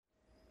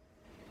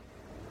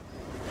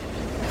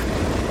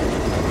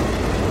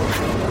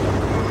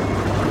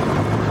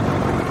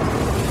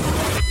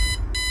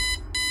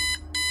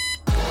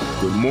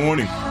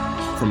morning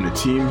from the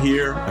team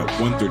here at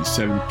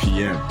 1:37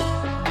 p.m.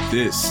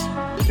 This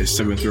is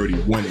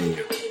 7:31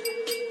 a.m.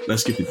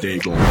 Let's get the day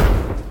going.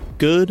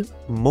 Good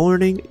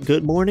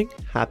morning.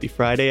 Happy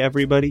Friday,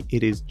 everybody.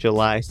 It is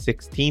July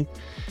 16th.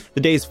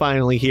 The day's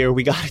finally here.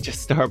 We gotta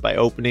just start by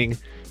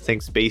saying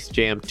Space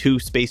Jam 2,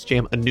 Space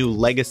Jam: A New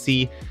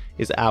Legacy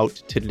is out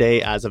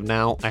today. As of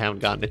now, I haven't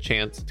gotten a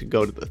chance to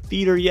go to the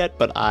theater yet,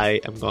 but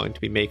I am going to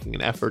be making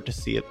an effort to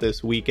see it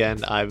this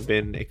weekend. I've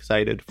been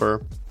excited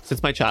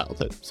since my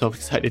childhood, so I'm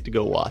excited to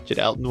go watch it.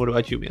 Elton, what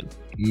about you, man?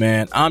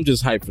 Man, I'm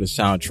just hyped for the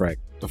soundtrack.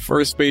 The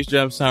first Space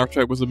Jam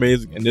soundtrack was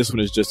amazing, and this one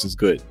is just as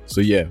good.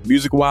 So yeah,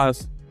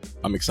 music-wise,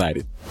 I'm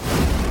excited.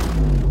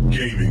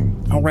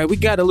 Gaming. All right, we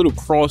got a little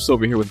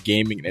crossover here with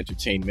gaming and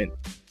entertainment.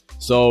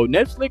 So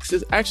Netflix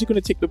is actually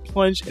going to take the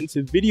plunge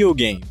into video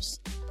games.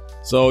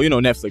 So,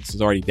 Netflix has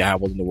already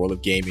dabbled in the world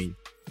of gaming.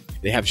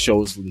 They have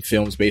shows and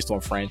films based on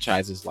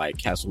franchises like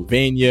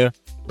Castlevania,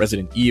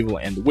 Resident Evil,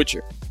 and The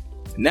Witcher.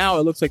 Now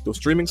it looks like the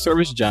streaming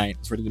service giant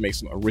is ready to make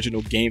some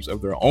original games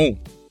of their own.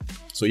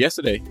 So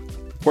yesterday,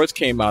 reports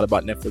came out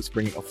about Netflix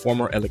bringing a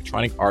former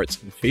Electronic Arts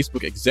and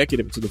Facebook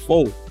executive into the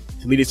fold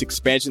to lead its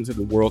expansion into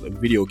the world of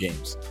video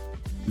games.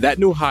 That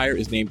new hire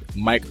is named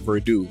Mike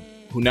Verdu,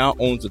 who now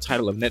owns the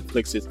title of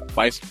Netflix's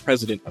Vice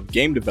President of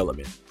Game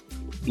Development.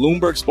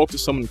 Bloomberg spoke to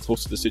someone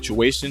close to the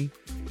situation,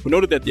 who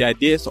noted that the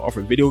idea is to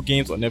offer video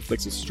games on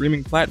Netflix's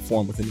streaming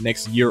platform within the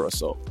next year or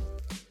so.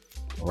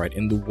 All right,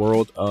 in the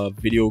world of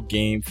video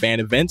game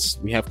fan events,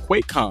 we have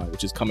QuakeCon,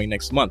 which is coming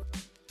next month.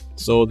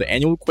 So the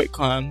annual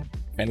QuakeCon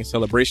fan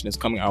celebration is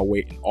coming our way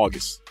in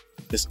August.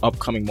 This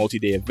upcoming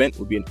multi-day event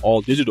will be an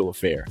all-digital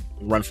affair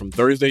and run from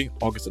Thursday,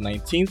 August the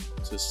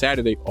 19th to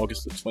Saturday,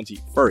 August the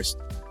 21st.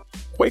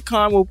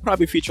 QuakeCon will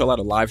probably feature a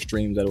lot of live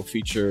streams that will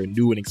feature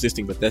new and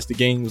existing Bethesda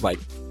games like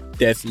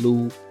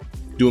Deathloop,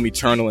 Doom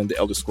Eternal, and The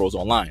Elder Scrolls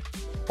Online.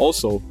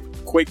 Also,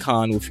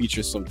 QuakeCon will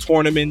feature some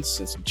tournaments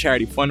and some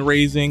charity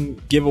fundraising,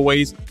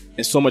 giveaways,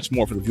 and so much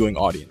more for the viewing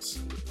audience.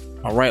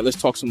 All right, let's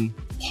talk some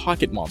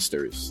Pocket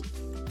Monsters.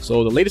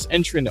 So the latest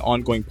entry in the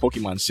ongoing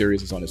Pokemon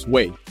series is on its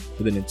way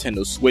to the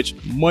Nintendo Switch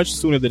much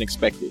sooner than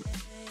expected.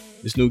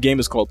 This new game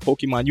is called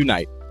Pokemon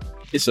Unite.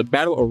 It's a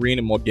battle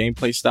arena mode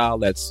gameplay style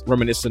that's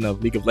reminiscent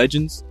of League of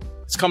Legends.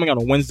 It's coming out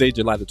on Wednesday,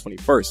 July the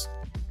 21st.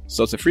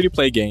 So it's a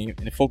free-to-play game,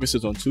 and it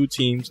focuses on 2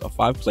 teams of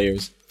 5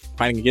 players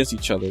fighting against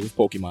each other with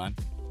Pokemon,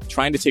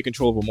 trying to take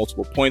control over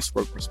multiple points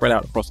spread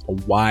out across a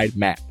wide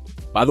map.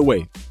 By the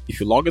way, if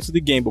you log into the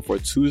game before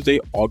Tuesday,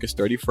 August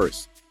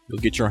 31st, you'll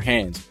get your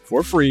hands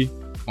for free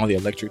on the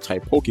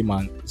electric-type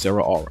Pokemon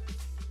Zeraora.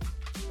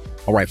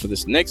 Alright, for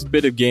this next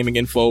bit of gaming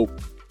info,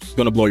 it's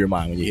going to blow your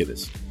mind when you hear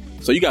this.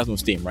 So you guys know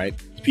Steam, right?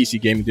 The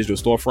PC gaming digital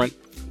storefront.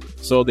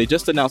 So they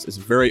just announced its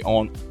very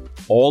own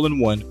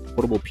all-in-one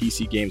portable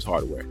PC games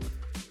hardware.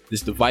 This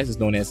device is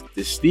known as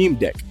the Steam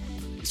Deck,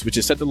 which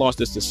is set to launch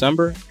this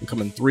December and come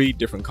in 3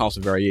 different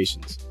console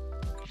variations.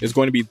 There's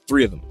going to be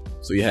 3 of them.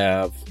 So you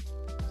have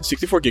the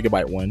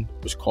 64GB one,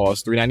 which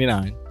costs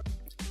 $399,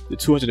 the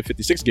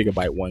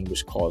 256GB one,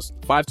 which costs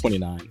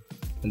 $529,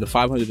 and the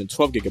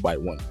 512GB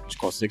one, which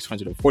costs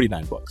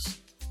 $649.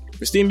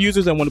 For Steam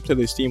users that want to play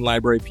the Steam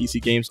library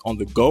PC games on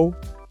the go,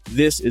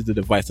 this is the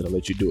device that'll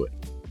let you do it.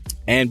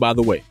 And by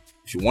the way,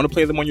 if you want to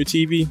play them on your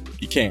TV,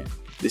 you can.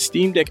 The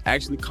Steam Deck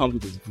actually comes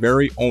with its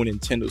very own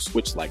Nintendo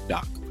Switch-like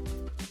dock.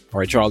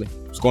 All right, Charlie,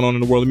 what's going on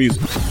in the world of music?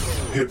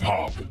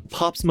 Hip-hop.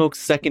 Pop Smoke's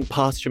second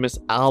posthumous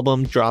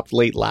album dropped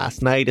late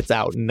last night. It's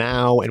out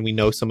now, and we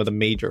know some of the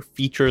major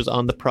features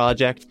on the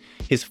project.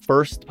 His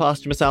first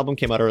posthumous album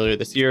came out earlier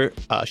this year.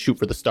 Shoot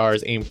for the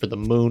Stars, Aim for the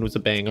Moon was a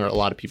banger. A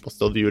lot of people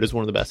still view it as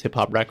one of the best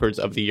hip-hop records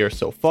of the year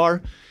so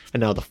far.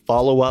 And now the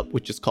follow-up,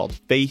 which is called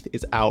Faith,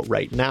 is out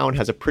right now and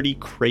has a pretty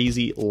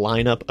crazy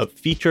lineup of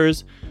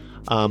features.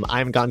 I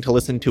haven't gotten to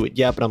listen to it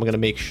yet, but I'm going to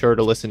make sure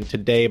to listen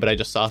today. But I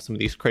just saw some of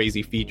these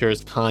crazy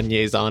features.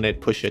 Kanye's on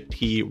it, Pusha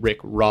T, Rick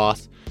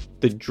Ross,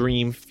 The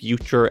Dream,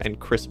 Future, and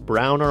Chris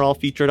Brown are all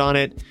featured on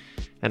it.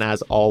 And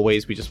as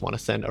always, we just want to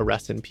send a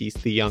rest in peace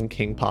to the young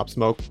King Pop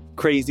Smoke.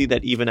 Crazy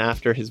that even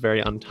after his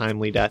very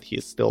untimely death, he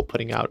is still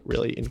putting out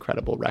really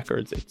incredible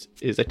records. It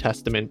is a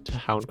testament to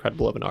how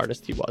incredible of an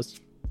artist he was.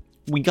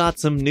 We got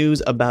some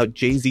news about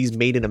Jay-Z's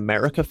Made in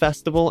America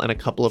festival and a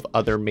couple of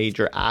other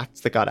major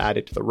acts that got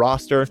added to the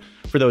roster.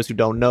 For those who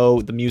don't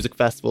know, the music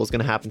festival is going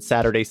to happen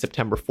Saturday,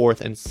 September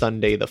 4th and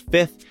Sunday the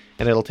 5th,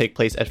 and it'll take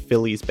place at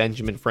Philly's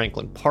Benjamin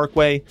Franklin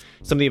Parkway.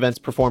 Some of the event's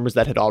performers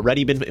that had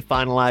already been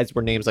finalized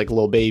were names like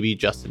Lil Baby,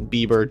 Justin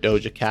Bieber,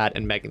 Doja Cat,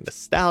 and Megan Thee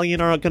Stallion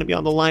are going to be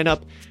on the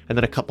lineup, and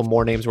then a couple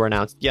more names were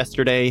announced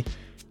yesterday.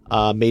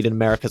 Made in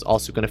America is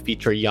also going to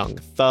feature Young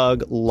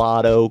Thug,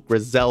 Lotto,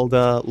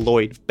 Griselda,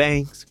 Lloyd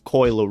Banks,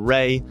 Coi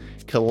Leray,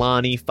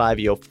 Kehlani,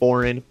 Fivio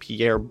Foreign,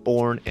 Pierre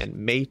Bourne, and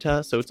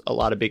Meta. So it's a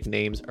lot of big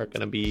names are going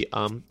to be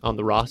on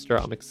the roster.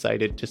 I'm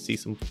excited to see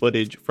some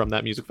footage from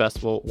that music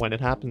festival when it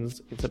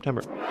happens in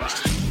September.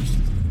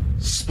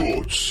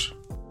 Sports.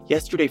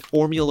 Yesterday,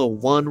 Formula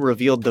One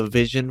revealed the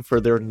vision for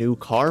their new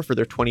car, for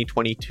their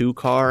 2022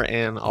 car,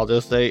 and I'll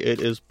just say it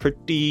is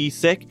pretty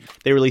sick.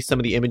 They released some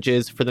of the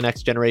images for the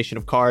next generation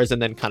of cars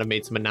and then kind of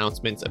made some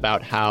announcements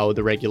about how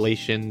the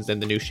regulations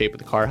and the new shape of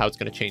the car, how it's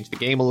going to change the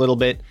game a little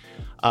bit,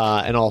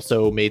 and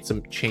also made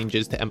some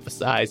changes to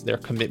emphasize their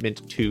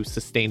commitment to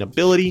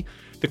sustainability.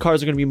 The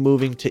cars are going to be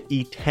moving to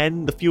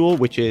E10, the fuel,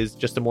 which is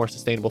just a more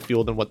sustainable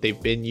fuel than what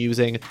they've been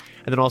using.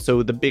 And then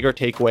also the bigger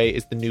takeaway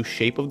is the new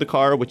shape of the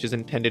car, which is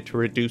intended to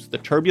reduce the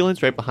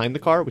turbulence right behind the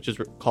car, which is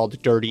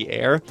called dirty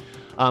air.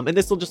 And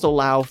this will just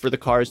allow for the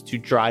cars to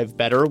drive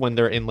better when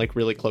they're in like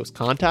really close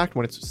contact,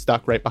 when it's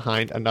stuck right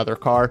behind another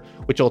car,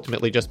 which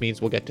ultimately just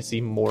means we'll get to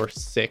see more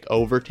sick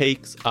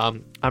overtakes.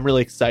 I'm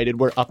really excited.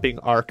 We're upping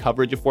our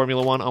coverage of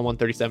Formula One on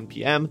 1:37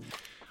 p.m.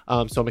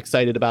 So I'm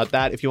excited about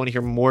that. If you want to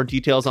hear more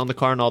details on the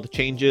car and all the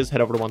changes,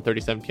 head over to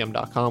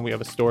 137pm.com. We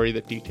have a story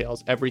that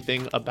details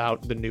everything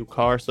about the new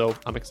car. So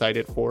I'm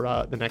excited for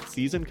the next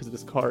season because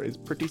this car is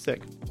pretty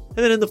sick. And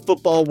then in the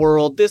football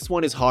world, this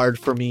one is hard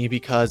for me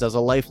because as a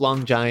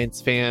lifelong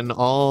Giants fan,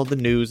 all the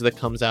news that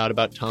comes out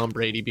about Tom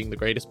Brady being the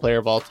greatest player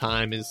of all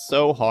time is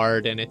so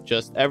hard. And it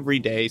just every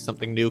day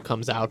something new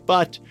comes out.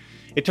 But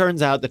it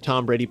turns out that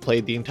Tom Brady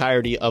played the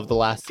entirety of the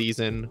last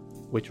season,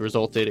 which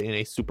resulted in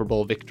a Super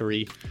Bowl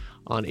victory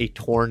on a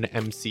torn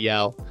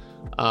MCL.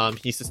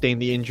 He sustained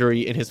the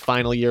injury in his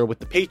final year with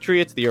the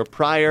Patriots the year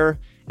prior,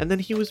 and then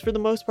he was, for the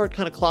most part,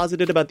 kind of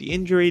closeted about the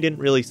injury, didn't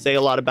really say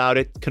a lot about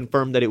it,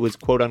 confirmed that it was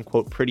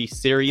quote-unquote pretty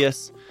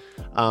serious,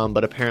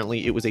 but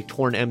apparently it was a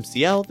torn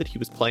MCL that he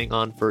was playing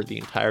on for the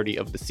entirety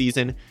of the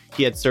season.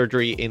 He had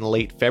surgery in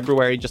late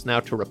February just now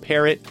to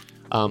repair it,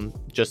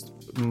 just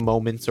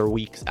moments or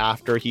weeks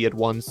after he had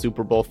won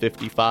Super Bowl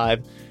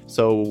 55.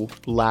 So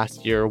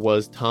last year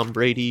was Tom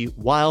Brady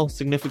while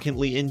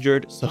significantly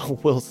injured. So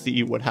we'll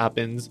see what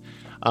happens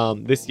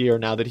this year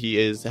now that he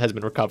has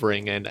been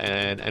recovering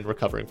and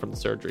recovering from the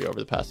surgery over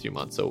the past few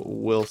months. So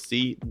we'll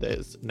see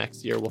this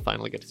next year. We'll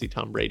finally get to see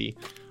Tom Brady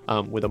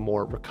with a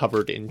more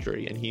recovered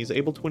injury, and he's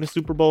able to win a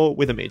Super Bowl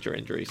with a major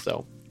injury.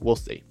 So we'll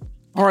see.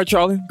 All right,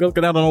 Charlie, good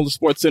looking out on all the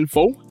sports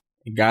info.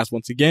 And guys,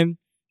 once again,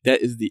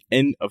 that is the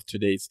end of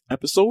today's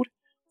episode.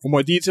 For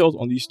more details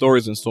on these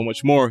stories and so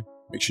much more,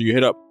 make sure you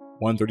hit up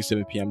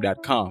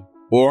 137pm.com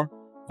or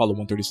follow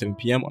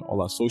 137pm on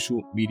all our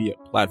social media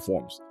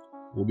platforms.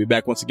 We'll be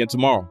back once again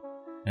tomorrow.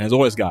 And as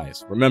always,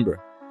 guys,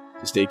 remember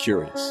to stay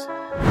curious.